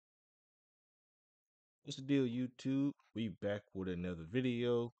What's the deal, YouTube? We back with another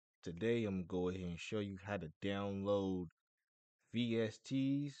video. Today I'm gonna go ahead and show you how to download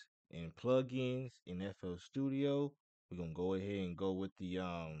VSTs and plugins in FL Studio. We're gonna go ahead and go with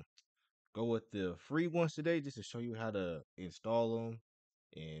the free ones today, just to show you how to install them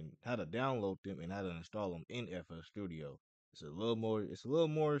and how to download them and how to install them in FL Studio. It's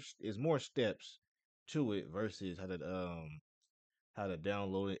more steps to it versus how to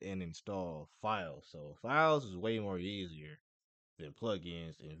download it and install files. So files is way more easier than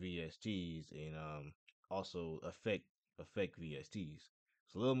plugins and VSTs and also affect VSTs.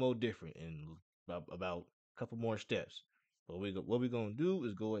 It's a little more different and about a couple more steps. But what we're gonna do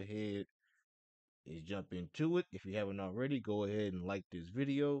is go ahead and jump into it. If you haven't already, go ahead and like this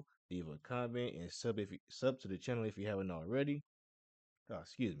video, leave a comment, and sub to the channel if you haven't already. Oh,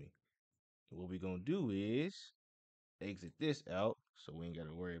 excuse me. What we're gonna do is exit this out, so we ain't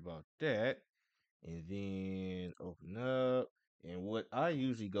gotta worry about that, and then open up. And what I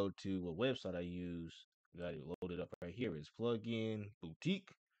usually go to, what website I use, got it loaded up right here, is Plugin Boutique.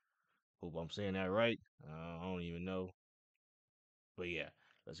 Hope I'm saying that right. I don't even know, but yeah,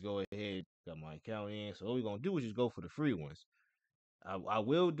 let's go ahead. Got my account in. So what we're gonna do is just go for the free ones. I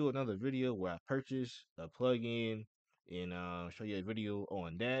will do another video where I purchase a plugin and show you a video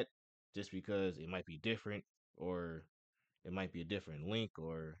on that, just because it might be different, or it might be a different link,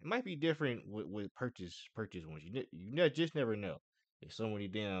 or it might be different with purchase ones. Just never know. There's so many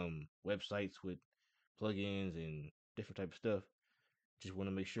damn websites with plugins and different type of stuff. Just want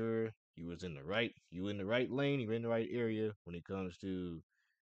to make sure you in the right lane, you're in the right area when it comes to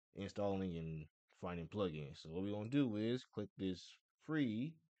installing and finding plugins. So what we're gonna do is click this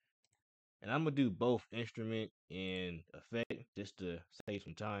free, and I'm gonna do both instrument and effect just to save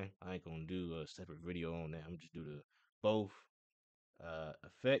some time. I ain't gonna do a separate video on that. I'm just do the both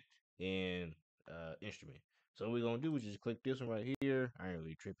effect and instrument. So what we're gonna do is just click this one right here. I ain't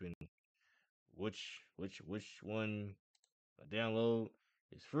really tripping which one I download.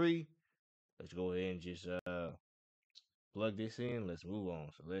 It's free. Let's go ahead and just plug this in. Let's move on.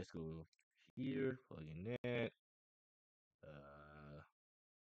 So let's go here, plug in that. Uh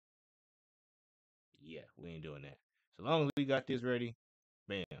yeah, we ain't doing that. So long as we got this ready,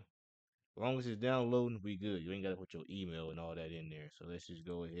 bam. As long as it's downloading, we good. You ain't gotta put your email and all that in there. So let's just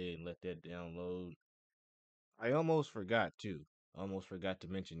go ahead and let that download. I almost forgot too. Almost forgot to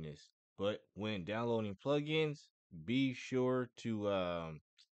mention this. But when downloading plugins, be sure to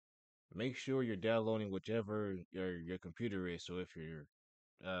make sure you're downloading whichever your computer is. So if you're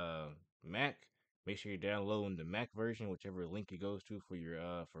uh Mac, make sure you're downloading the Mac version, whichever link it goes to for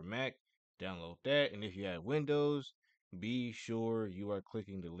your for Mac. Download that. And if you have Windows, be sure you are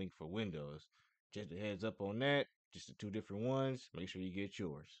clicking the link for Windows. Just a heads up on that. Just the two different ones. Make sure you get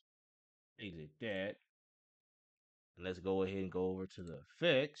yours. Exit that. And let's go ahead and go over to the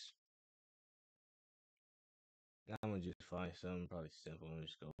effects. I'm gonna just find something probably simple and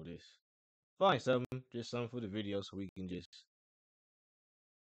just go with this. Find something, just something for the video so we can just.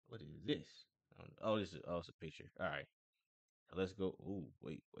 What is this? Oh, it's a picture. All right, so let's go. Ooh,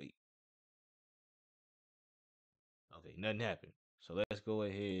 wait. Okay, nothing happened. So let's go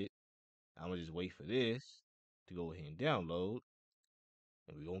ahead. I'm gonna just wait for this to go ahead and download,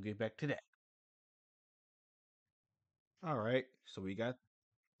 and we're gonna get back to that. All right, so we got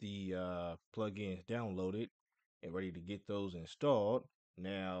the plugins downloaded and ready to get those installed.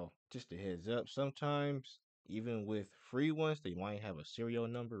 Now, just a heads up, sometimes even with free ones, they might have a serial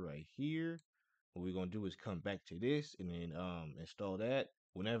number right here. What we're gonna do is come back to this and then install that.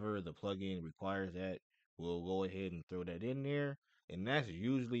 Whenever the plugin requires that, we'll go ahead and throw that in there. And that's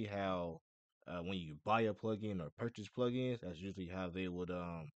usually how when you buy a plugin or purchase plugins, that's usually how they would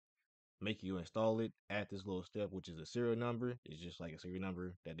make you install it. Add this little step, which is a serial number. It's just like a serial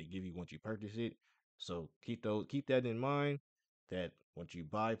number that they give you once you purchase it. So keep that in mind. That once you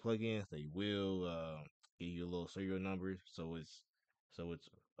buy plugins, they will give you a little serial number, so it's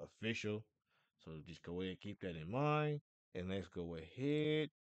official. So just go ahead and keep that in mind, and let's go ahead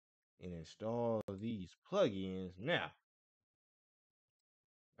and install these plugins now.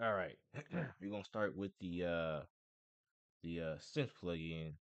 All right, we're gonna start with the synth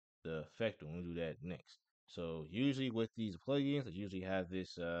plugin, the effect one. We'll do that next. So usually with these plugins, I usually have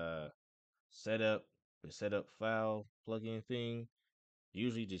this setup, the setup file plugin thing.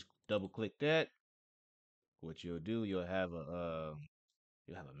 Usually just double click that. What you'll do, you'll have a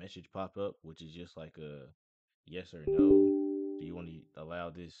message pop up, which is just like a yes or no. Do you want to allow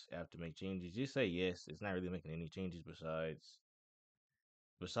this app to make changes? Just say yes. It's not really making any changes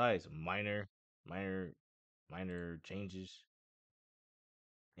besides minor minor changes.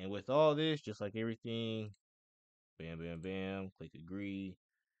 And with all this, just like everything, bam, bam, bam, click agree,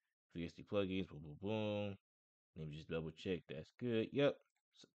 VST plugins, boom, boom, boom. Let me just double check that's good. Yep.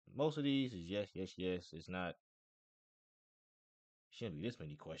 Most of these is yes, yes, yes. It's not, shouldn't be this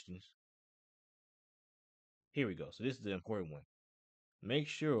many questions. Here we go. So this is the important one. Make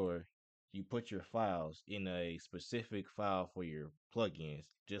sure you put your files in a specific file for your plugins,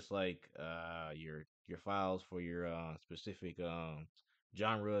 just like your files for your specific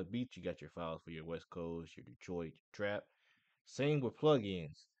genre beats. You got your files for your West Coast, your Detroit trap. Same with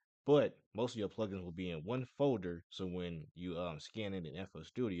plugins, but most of your plugins will be in one folder. So when you scan it in FL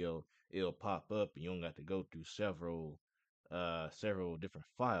Studio, it'll pop up, and you don't have to go through several different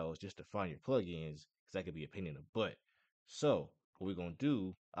files just to find your plugins, because that could be a pain in the butt. So what we're gonna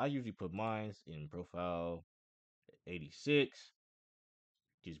do, I usually put mines in profile 86.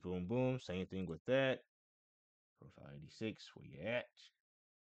 Just boom boom. Same thing with that. Profile 86, where you at?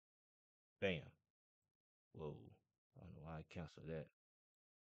 Bam. Whoa. I don't know why I canceled that.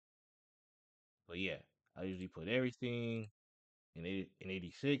 But yeah, I usually put everything in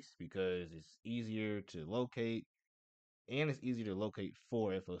 86 because it's easier to locate, and it's easier to locate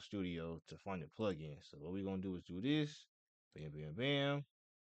for FL Studio to find the plugin. So what we're gonna do is do this. Bam bam bam.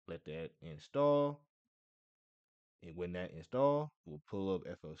 Let that install. And when that install, we'll pull up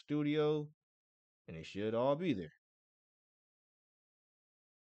FL Studio, and it should all be there.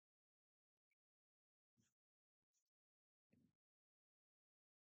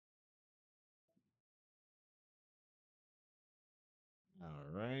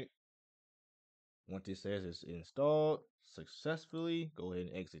 All right. Once it says it's installed successfully, go ahead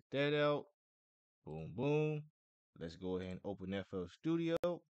and exit that out. Boom, boom. Let's go ahead and open FL Studio.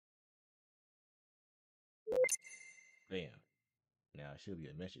 Bam. Now it should be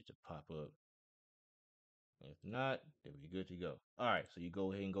a message to pop up. If not, then we're good to go. All right, so you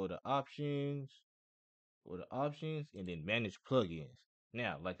go ahead and go to options, and then manage plugins.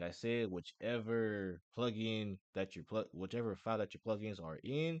 Now, like I said, whichever file that your plugins are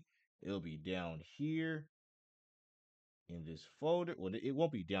in, it'll be down here in this folder. Well, it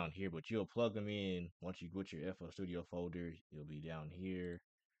won't be down here, but you'll plug them in once you get your FL Studio folder. It'll be down here.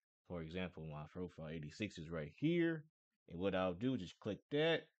 For example, my profile 86 is right here. And what I'll do, just click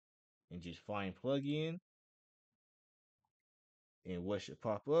that and just find plugin. And what should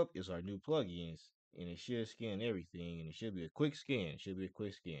pop up is our new plugins. And it should scan everything. And it should be a quick scan. It should be a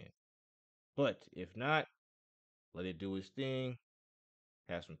quick scan. But if not, let it do its thing.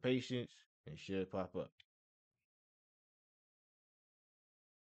 Have some patience. And it should pop up.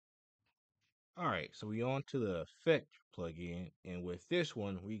 All right, so we on to the effect plugin, and with this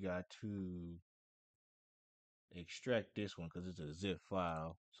one, we got to extract this one because it's a zip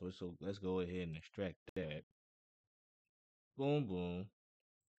file. So let's go ahead and extract that. Boom, boom,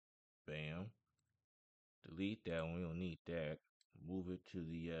 bam. Delete that one. We don't need that. Move it to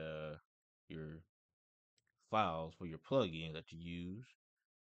the your files for your plugin that you use.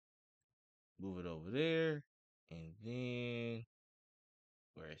 Move it over there, and then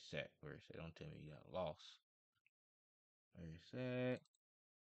where it's at? Where it's at? Don't tell me you got lost. Where it's at?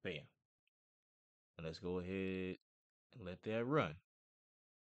 Bam. And let's go ahead and let that run.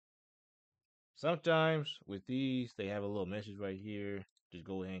 Sometimes with these, they have a little message right here. Just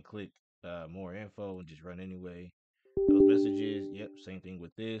go ahead and click more info and just run anyway. Those messages, yep, same thing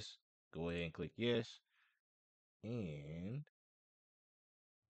with this. Go ahead and click yes. And,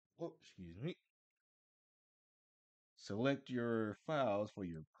 oh, excuse me. Select your files for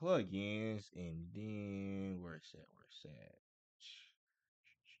your plugins, and then where it's at? Where it's at?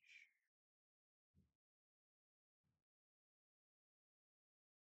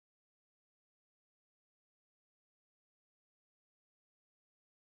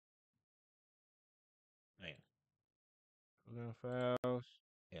 Man, program files,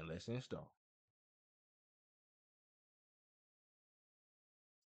 and let's install.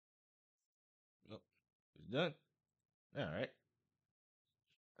 Oh, it's done. All right.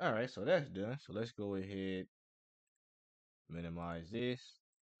 All right, so that's done. So let's go ahead, minimize this,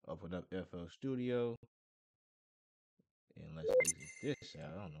 open up FL Studio, and let's exit this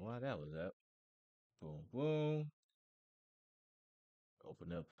out. I don't know why that was up. Boom, boom.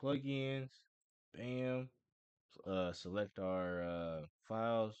 Open up plugins. Bam. Select our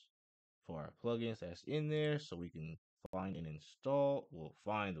files for our plugins that's in there so we can find and install. We'll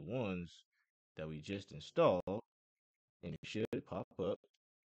find the ones that we just installed, and it should pop up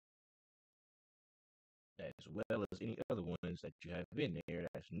as well as any other ones that you have in there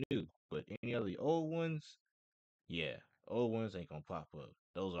that's new. But any other old ones, yeah, old ones ain't gonna pop up.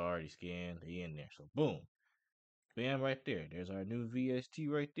 Those are already scanned. They in there. So boom. Bam, right there. There's our new VST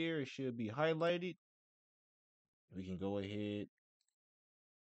right there. It should be highlighted. We can go ahead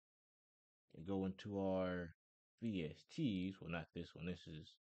and go into our VSTs. Well, not this one. This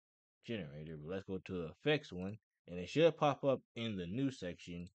is generator. But let's go to the effects one. And it should pop up in the new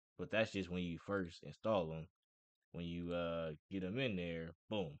section. But that's just when you first install them. When you get them in there,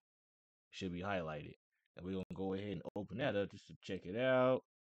 boom, should be highlighted. And we're going to go ahead and open that up just to check it out.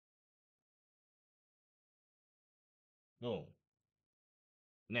 Boom.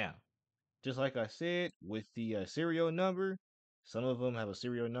 Now, just like I said, with the serial number, some of them have a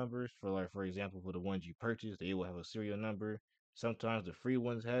serial number. For like, for example, for the ones you purchase, they will have a serial number. Sometimes the free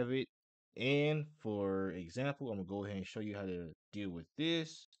ones have it. And for example, I'm gonna go ahead and show you how to deal with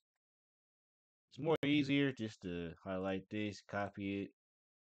this. It's more easier just to highlight this, copy it,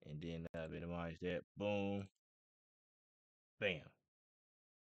 and then minimize that. Boom, bam.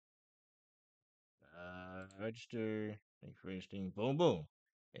 Register. Thank you for registering. Boom, boom.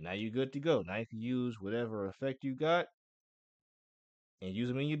 And now you're good to go. Now you can use whatever effect you got and use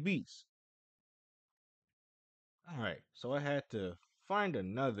them in your beats. All right, so I had to find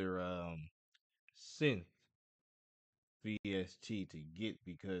another synth VST to get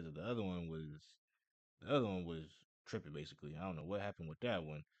because the other one was tripping basically. I don't know what happened with that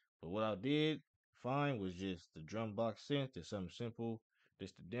one, but what I did find was just the drum box synth. It's something simple,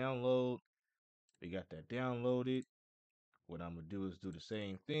 just to download. We got that downloaded. What I'm gonna do is do the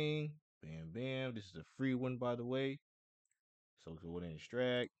same thing. Bam, bam. This is a free one, by the way. So go ahead and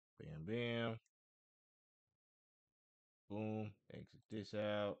extract. Bam, bam. Boom. Exit this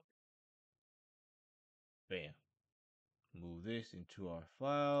out. Bam. Move this into our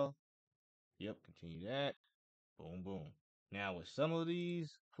file. Yep, continue that. Boom, boom. Now with some of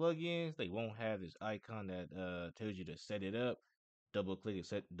these plugins, they won't have this icon that tells you to set it up. Double click and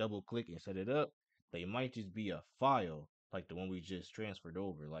set it up. They might just be a file, like the one we just transferred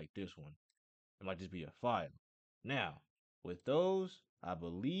over, like this one. It might just be a file. Now, with those, I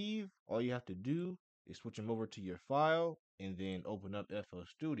believe all you have to do is switch them over to your file and then open up FL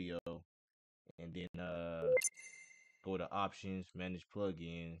Studio and then go to options, manage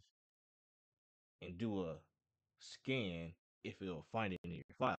plugins, and do a scan if it'll find it in your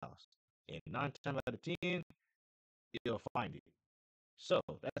files. And 9 times out of 10, it'll find it. So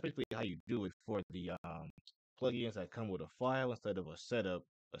that's basically how you do it for the plugins that come with a file instead of a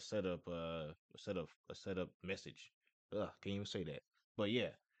setup message. Ugh, can't even say that. But yeah,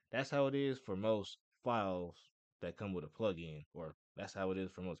 that's how it is for most files that come with a plugin, or that's how it is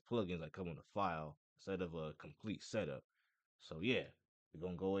for most plugins that come with a file instead of a complete setup. So yeah, we're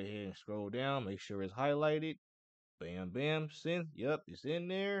gonna go ahead and scroll down, make sure it's highlighted. Bam, bam, synth. Yep, it's in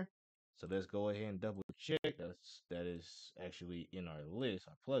there. So let's go ahead and double check. That is actually in our list,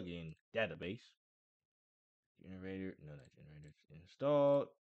 our plugin database. Generator, no, not generators. Installed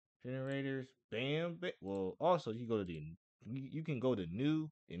generators. Bam, bam. Well, also you go to the you can go to new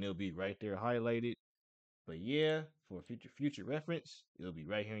and it'll be right there highlighted. But yeah, for future reference, it'll be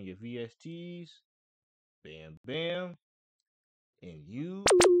right here in your VSTs. Bam, bam, and you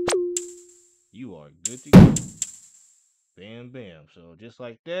are good to go. Bam, bam. So just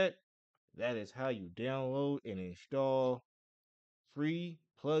like that, that is how you download and install free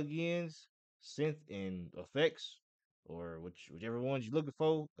plugins, synth, and effects, or whichever ones you're looking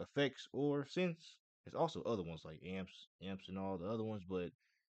for, effects or synths. There's also other ones like amps, and all the other ones, but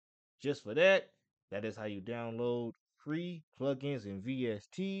just for that, that is how you download free plugins and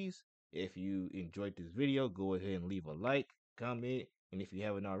VSTs. If you enjoyed this video, go ahead and leave a like, comment, and if you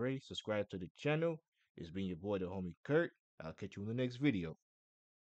haven't already, subscribe to the channel. It's been your boy, the homie Curt. I'll catch you in the next video.